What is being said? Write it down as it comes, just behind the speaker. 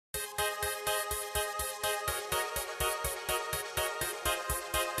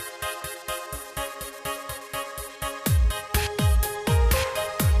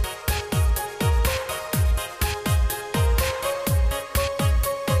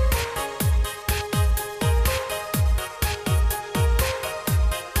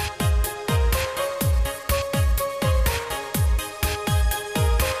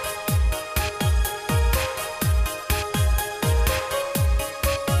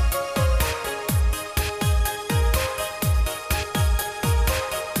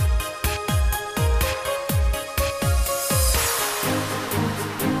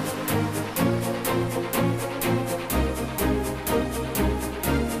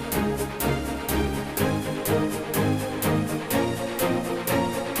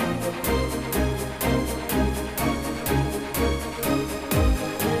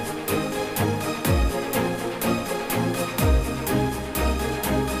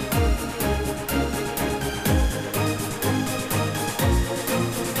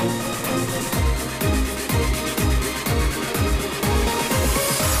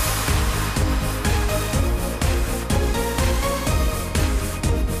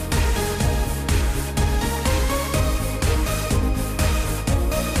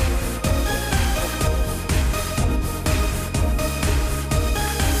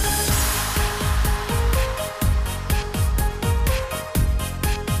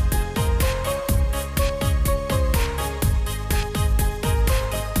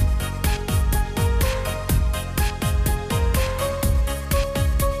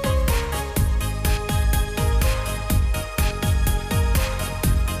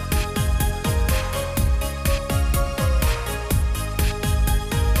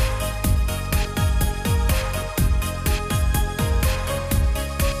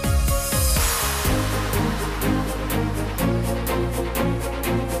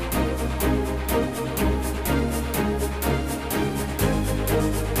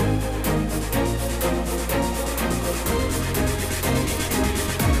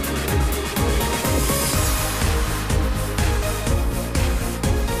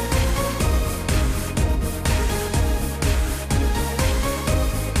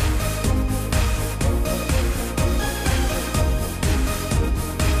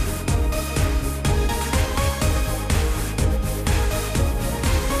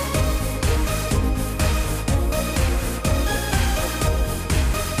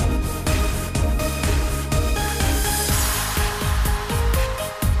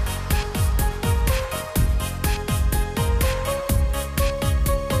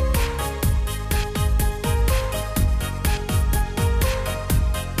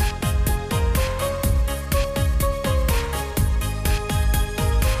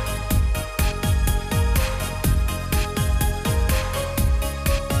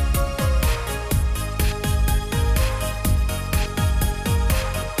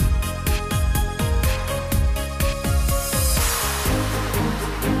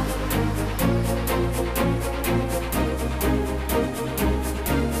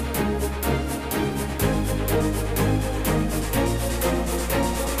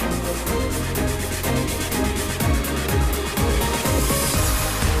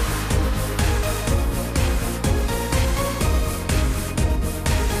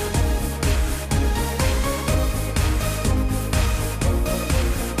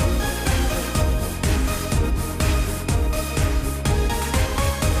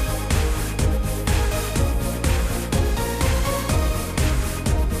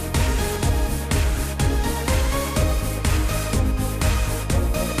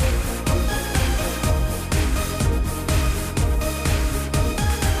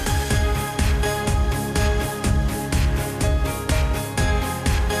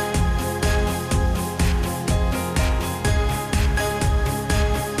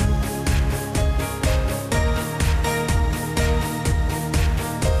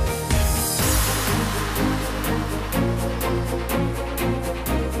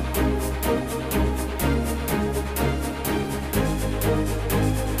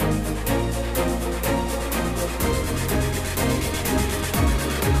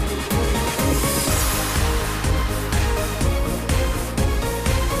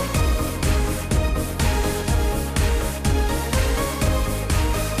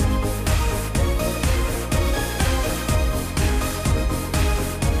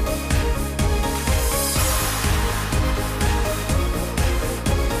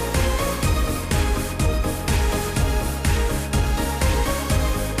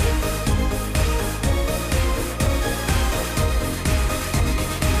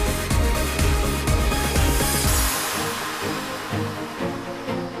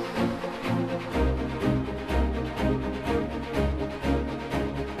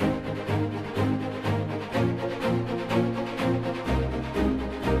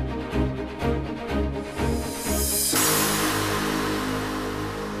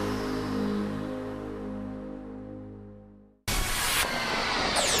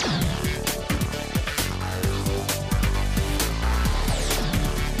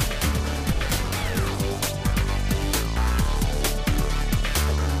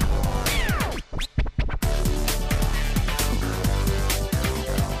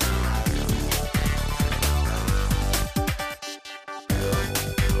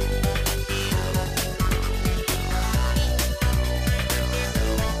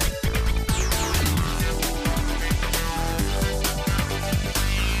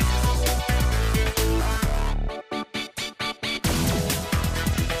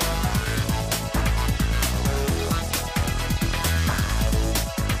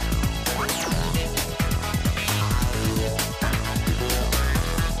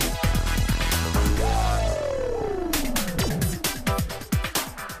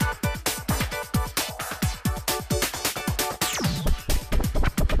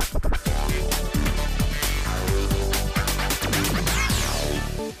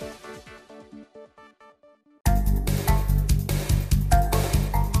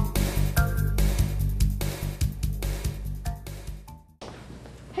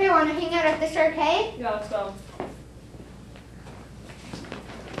Hey, wanna hang out at this arcade? Yeah, let's go.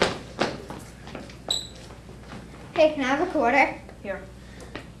 Hey, can I have a quarter? Here.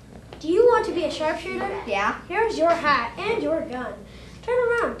 Do you want to be a sharpshooter? Yeah. Here's your hat and your gun. Turn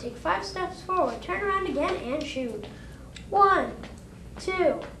around, take 5 steps forward, turn around again and shoot. 1,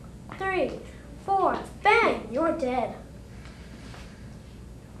 2, 3, 4, bang, you're dead.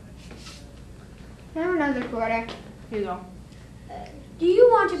 Can I have another quarter? Here you go. Do you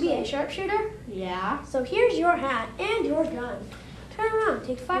want to be a sharpshooter? Yeah. So here's your hat and your gun. Turn around,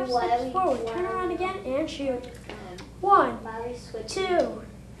 take 5 steps forward, turn around again and shoot. 1, 2,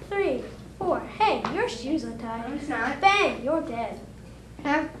 3, 4. Hey, your shoe's untied. It's not. Bang, you're dead.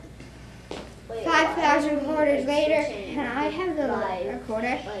 Have 5,000 quarters later, can I have the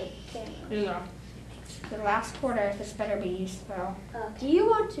quarter? Here you go. The last quarter, this better be useful. Do you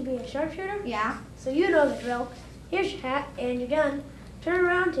want to be a sharpshooter? Yeah. So you know the drill. Here's your hat and your gun. Turn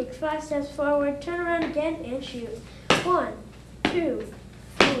around, take 5 steps forward, turn around again and shoot. 1, 2,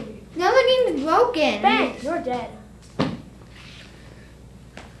 3. No, the game's broken. Bang, you're dead.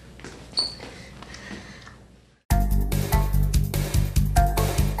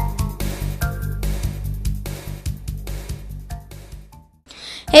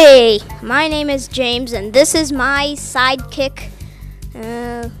 Hey, my name is James, and this is my sidekick,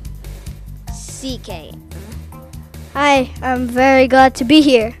 CK. Hi, I'm very glad to be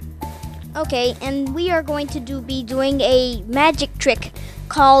here. Okay, and we are going to be doing a magic trick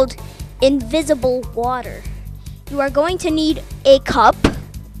called invisible water. You are going to need a cup.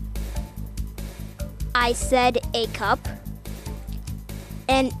 I said a cup.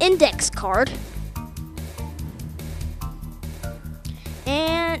 An index card.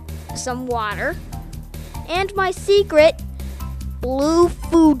 And some water. And my secret blue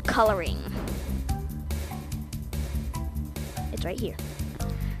food coloring. It's right here.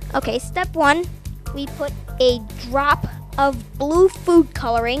 Okay, step 1, we put a drop of blue food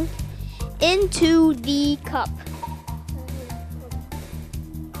coloring into the cup.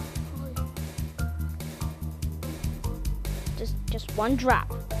 Just one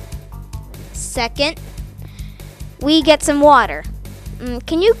drop. Second, we get some water.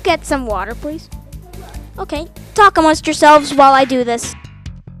 Can you get some water, please? Okay, talk amongst yourselves while I do this.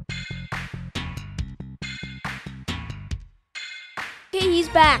 Okay, he's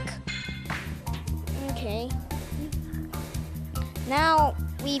back. Okay. Now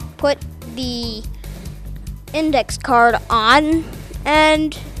we put the index card on,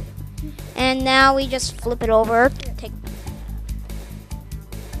 and now we just flip it over. Flip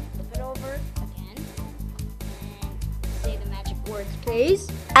it over again, and say the magic words, please.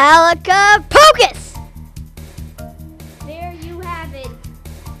 Alaka-pocus! There you have it.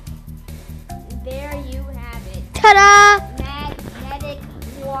 There you have it. Ta-da! Magnetic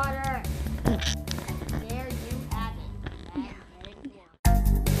water. There you have it. Magnetic water.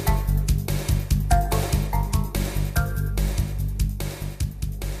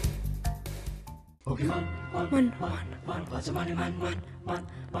 Pokemon, one, lots of money, one,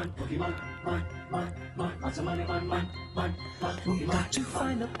 Pokemon, one, lots of money, one. We've got to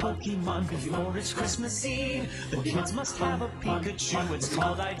find a Pokemon before it's Christmas Eve. The kids must have a Pikachu, it's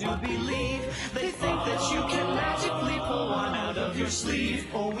called I Do Believe. They think that you can magically pull one out of your sleeve.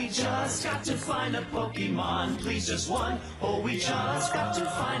 Oh, we just got to find a Pokemon, please just one. Oh, we just got to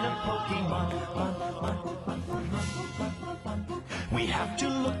find a Pokemon, one. We have to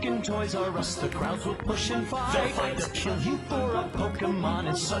look in Toys R Us, the crowds will push and fight. They'll fight to kill you for a Pokemon,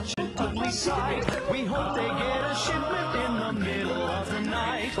 it's such an ugly sight. We hope they get a shipment in the middle of the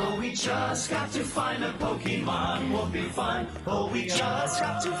night. Oh, we just got to find a Pokemon, we'll be fine. Oh, we just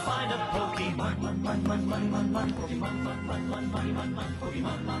got to find a Pokemon, Pokemon,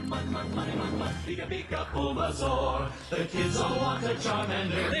 Pika Pika Bulbasaur. The kids all want a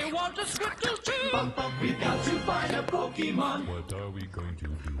Charmander, they want a Squirtle too. We've got to find a Pokemon. What are we going to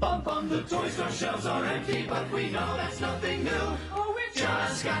do? The toy store shelves are empty, but we know that's nothing new. Oh, we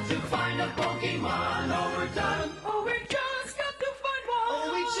just got to find a Pokemon. Oh, we're done. Oh, we just got to find one.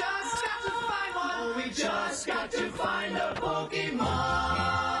 Oh, we just got to find one. Oh, we just got to find a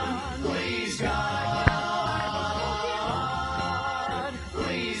Pokemon. Please God.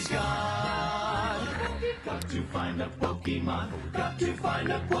 Please God. Got to find a Pokemon. Got to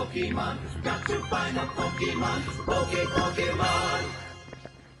find a Pokemon. Got to find a Pokemon. Pokemon.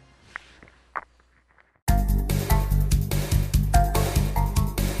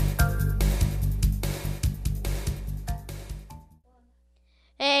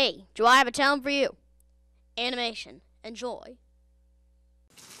 Hey, do I have a challenge for you? Animation. Enjoy.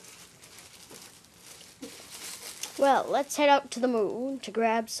 Well, let's head out to the moon to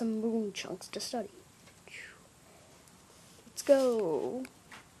grab some moon chunks to study. Let's go.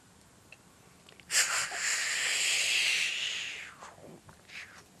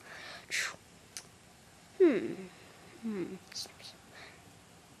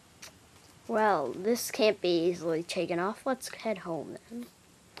 Well, this can't be easily taken off. Let's head home then.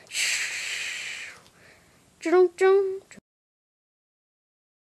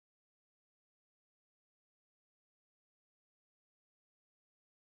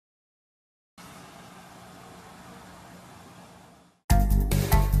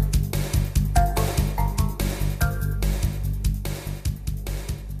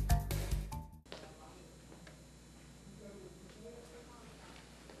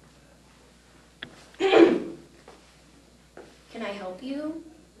 Can I help you?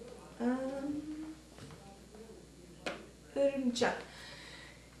 Jack,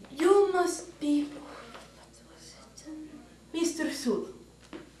 you must be, what was it? Mr. Sul.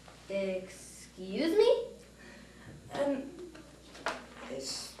 Excuse me?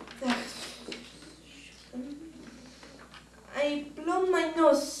 I blow my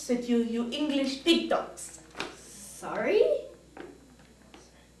nose at you, you English pig dogs. Sorry?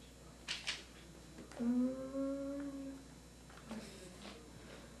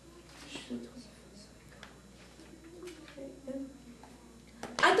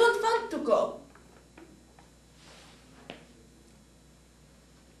 I don't want to go.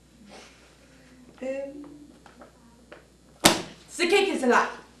 The cake is a lie.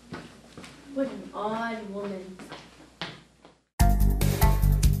 What an odd woman.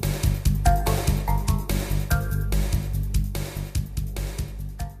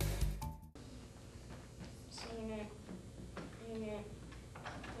 Seen it. Seen it.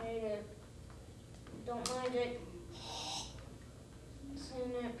 Hate it. Don't mind it.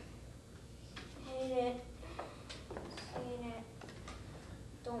 Seen it. Hate it. Seen it.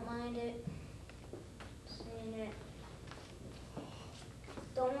 Don't mind it. Seen it.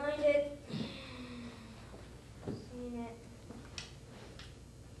 Don't mind it. Seen it.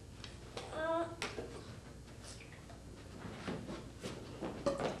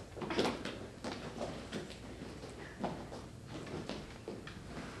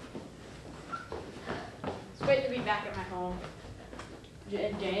 It's great to be back at my home.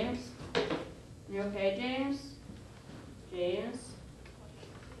 James? You okay, James? James?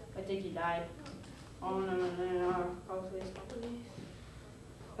 I think he died. Oh, no. Oh, please.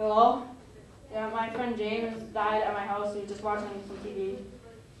 Hello? Yeah, my friend James died at my house. He was just watching some TV.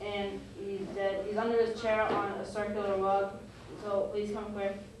 And he's dead. He's under his chair on a circular rug. So please come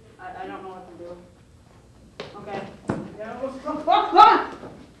quick. I don't know what to do. Okay.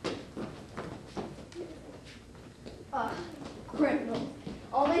 Criminal.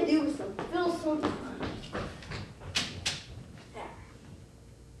 All they do is fill some.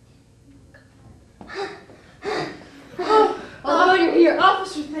 Oh, you're here.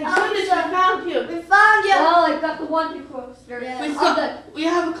 Officer, thank goodness we found you. We found you! Well, I got the one poster. Yes. We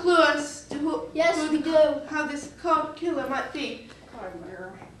have a clue as to who, Yes, we do. how this cold killer might be.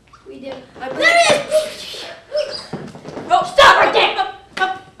 We do. I believe- There he is! Oh, stop right there!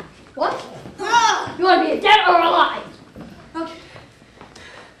 Up. What? Ah! You want to be dead or alive? Okay.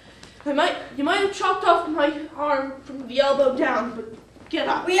 You might have chopped off my arm from the elbow down, but get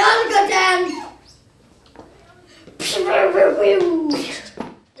up. We all go down!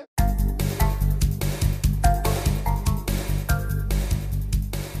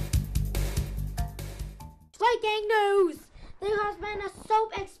 Breaking news! There has been a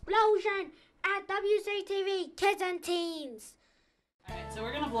soap explosion at WCTV Kids and Teens. Alright, so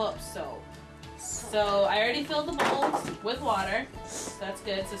we're gonna blow up soap. So I already filled the bowls with water. So that's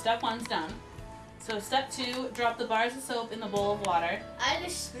good. So step 1's done. So step 2, drop the bars of soap in the bowl of water. I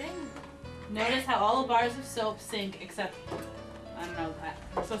just spring. Notice how all the bars of soap sink except, I don't know,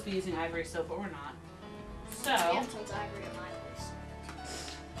 we're supposed to be using ivory soap, but we're not. So, here's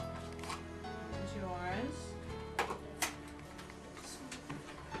yours.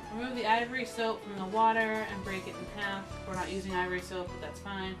 Remove the ivory soap from the water and break it in half. We're not using ivory soap, but that's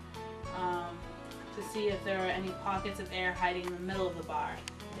fine. To see if there are any pockets of air hiding in the middle of the bar.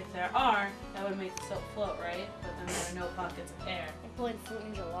 If there are, that would make the soap float, right? But then there are no pockets of air. I'm pulling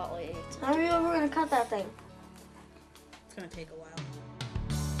fluid a lot later. How are you ever going to cut that thing? It's gonna take a while.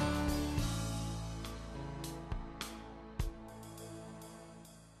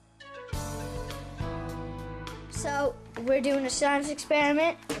 So we're doing a science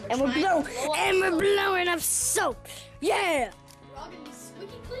experiment, and we're blowing up soap. Yeah. We're all gonna be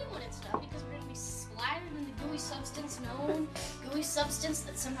squeaky clean when it's done because we're gonna be splattered in the gooey substance, no gooey substance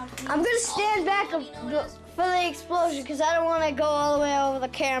that somehow. I'm gonna stand back for the explosion because I don't want to go all the way over the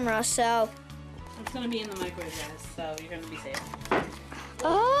camera. So. It's gonna be in the microwave, guys, so you're gonna be safe.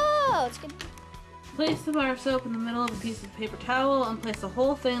 Oh, it's good. Place the bar of soap in the middle of a piece of paper towel and place the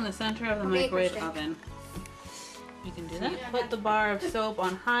whole thing in the center of the microwave oven. You can do that. Put the bar of soap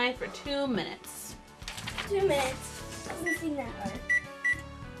on high for 2 minutes. 2 minutes. Doesn't seem that hard.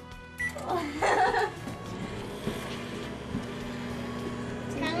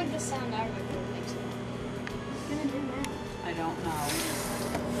 It's kind of like the sound our microwave makes. What's gonna do now? I don't know.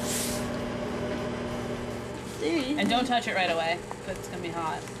 Dude. And don't touch it right away, because it's gonna be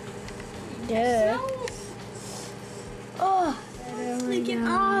hot. Yeah. Oh, It's leaking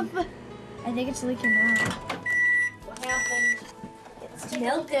up. I think it's leaking out. What happened? It's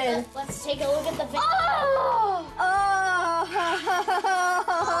melted. Let's take a look at the video. Oh! Oh!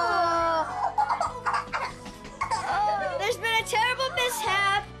 There's been a terrible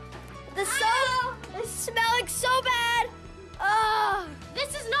mishap. The soap is smelling so bad. Oh! This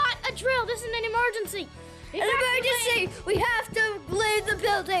is not a drill. This is an emergency. An emergency! We have to leave the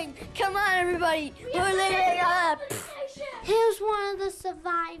building. Come on, everybody. We're leaving up. Here's one of the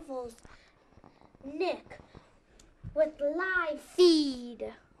survivals. Nick with live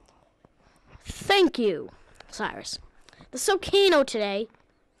feed. Thank you, Cyrus. The Socano today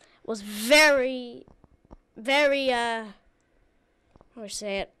was very, how do I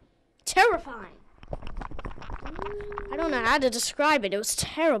say it? Terrifying. I don't know how to describe it. It was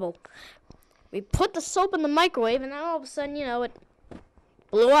terrible. We put the soap in the microwave, and then all of a sudden, you know, it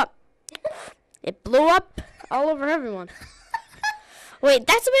blew up. It blew up all over everyone. Wait,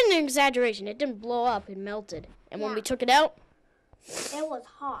 that's a bit of an exaggeration. It didn't blow up. It melted. And when we took it out, It was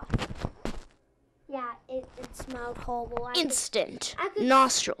hot. Yeah, it smelled horrible. instant I could-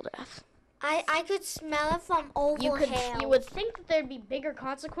 nostril death. I could smell it from over You would think that there'd be bigger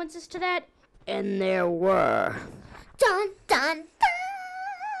consequences to that, and there were. Dun dun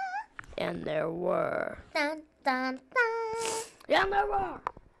And there were. dun dun dun And there were.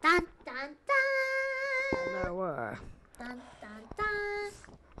 dun dun dun And there were. dun dun dun.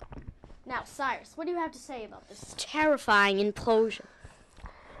 Now, Cyrus, what do you have to say about this terrifying implosion?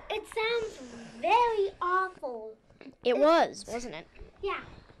 It sounds very awful. It was, wasn't it? Yeah,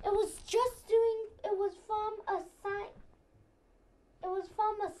 it was just doing. It was from a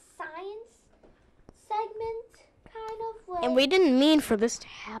science segment, kind of. Like, And we didn't mean for this to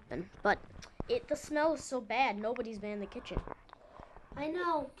happen, but the smell is so bad, nobody's been in the kitchen. I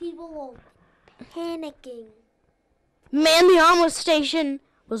know people were panicking. Man the omelet station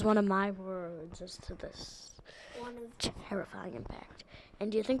was one of my words as to this One of terrifying impact.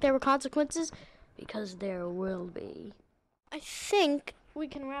 And do you think there were consequences? Because there will be. I think we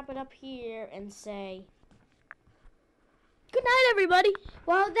can wrap it up here and say good night, everybody.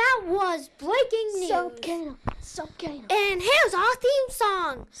 Well, that was breaking news. Socano. And here's our theme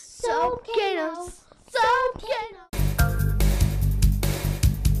song. Socano. Socano.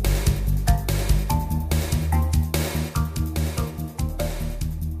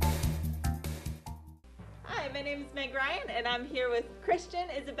 Hi, my name is Meg Ryan, and I'm here with Christian,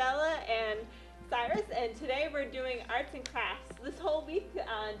 Isabella, and Cyrus, and today we're doing arts and crafts. This whole week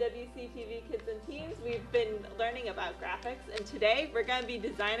on WCTV Kids and Teens, we've been learning about graphics, and today we're going to be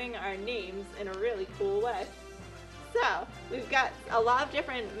designing our names in a really cool way. So, we've got a lot of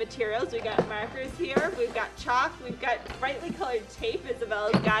different materials. We've got markers here, we've got chalk, we've got brightly colored tape,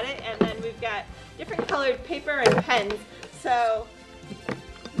 Isabella's got it, and then we've got different colored paper and pens. So,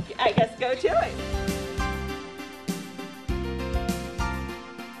 I guess go to it.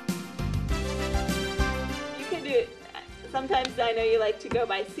 Sometimes I know you like to go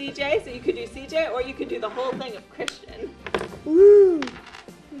by CJ, so you could do CJ, or you could do the whole thing of Christian. Woo!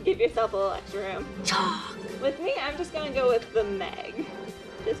 Give yourself a little extra room. Chalk. With me, I'm just going to go with the Meg.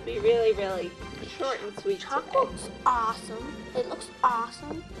 Just be really, really short and sweet Chalk today. looks awesome. It looks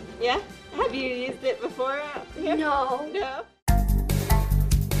awesome. Yeah? Have you used it before here? No. No?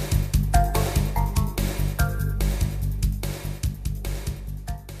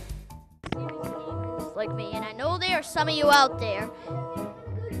 Like me, and I know there are some of you out there.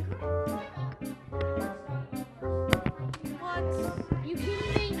 What? You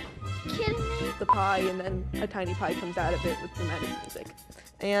kidding me? Kidding me? The pie, and then a tiny pie comes out of it with dramatic music.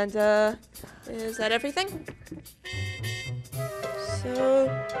 And is that everything? So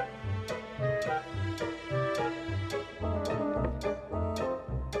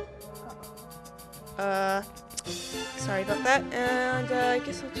sorry about that, and I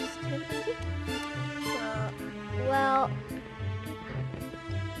guess I'll just take it. Well,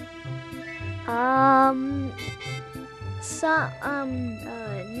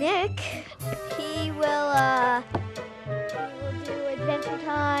 Nick, he will do Adventure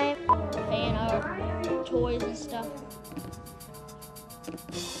Time. Fan art, toys and stuff.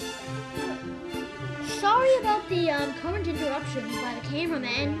 Sorry about the current interruptions by the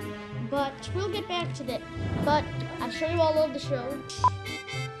cameraman, but we'll get back to that. But I'm sure you all love the show.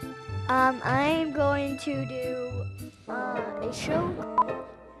 I'm going to do a show.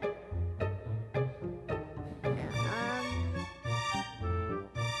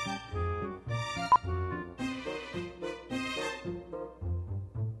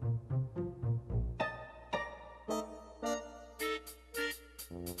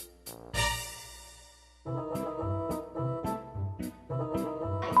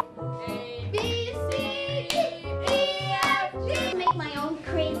 Make my own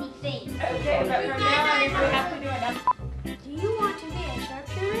crazy thing. Okay, but from now on, if we have to do enough. Do you want to be a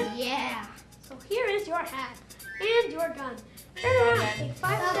sharpshooter? Yeah. So here is your hat and your gun. Turn around. Take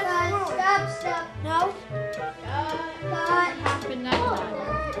 5 steps forward. Stop. No. Cut. Happened that time.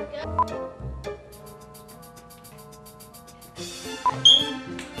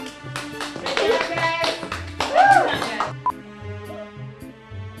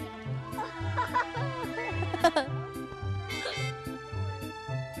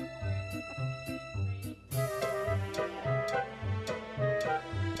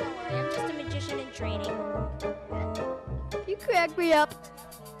 I'm just a magician in training. You crack me up.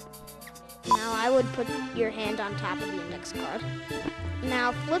 Now I would put your hand on top of the index card.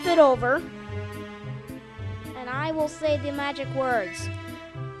 Now flip it over. And I will say the magic words.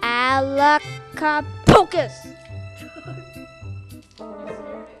 Alakapocus.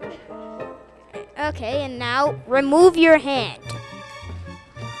 Okay, and now remove your hand.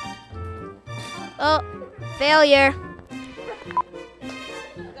 Oh, failure.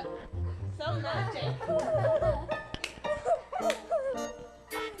 So magic.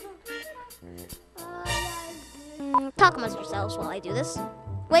 Talk amongst yourselves while I do this.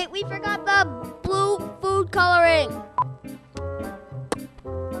 Wait, we forgot the blue food coloring.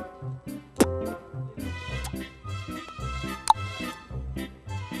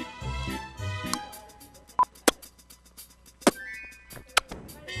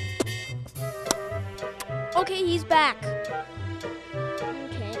 Okay, he's back.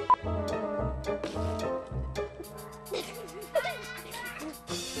 Okay.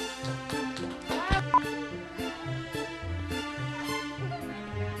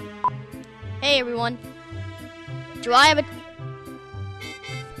 Hey everyone. Do I have a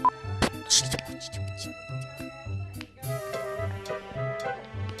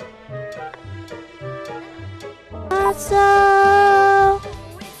So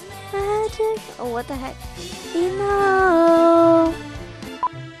magic. Oh, what the heck? You know.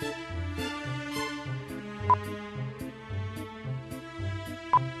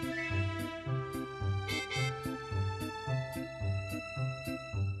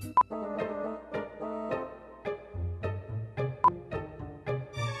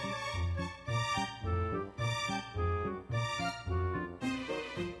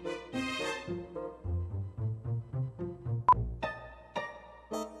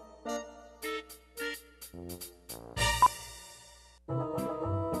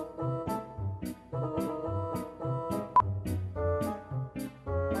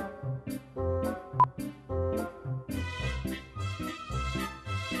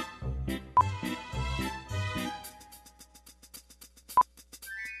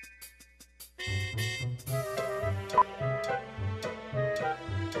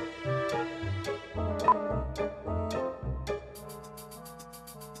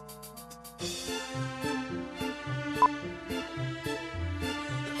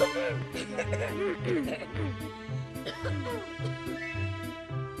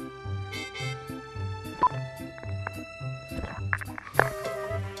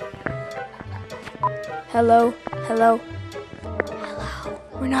 Hello.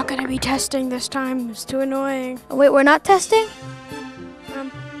 We're not going to be testing this time. It's too annoying. Oh, wait, we're not testing? I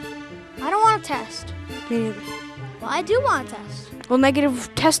don't want to test. Me neither. Well, I do want to test. Well,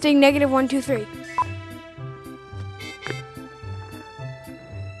 testing -1, 2, 3.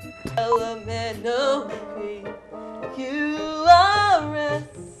 L-M-N-O-P Q-R-S-T-U-V.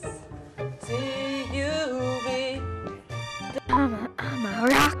 I'm a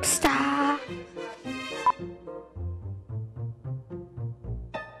rock star.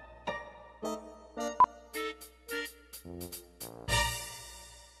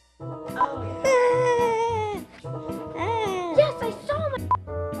 Yes, I saw my.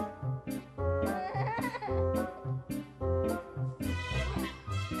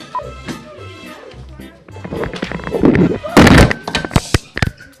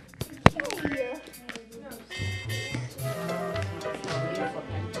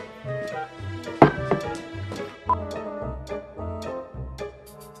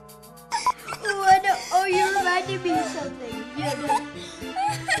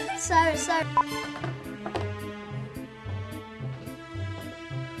 Sorry.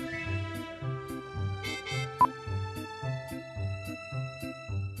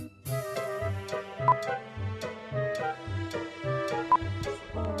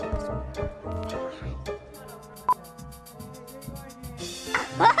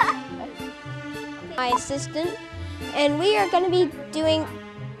 My assistant, and we are going to be doing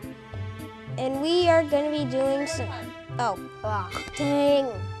some,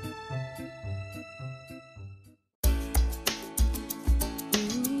 dang.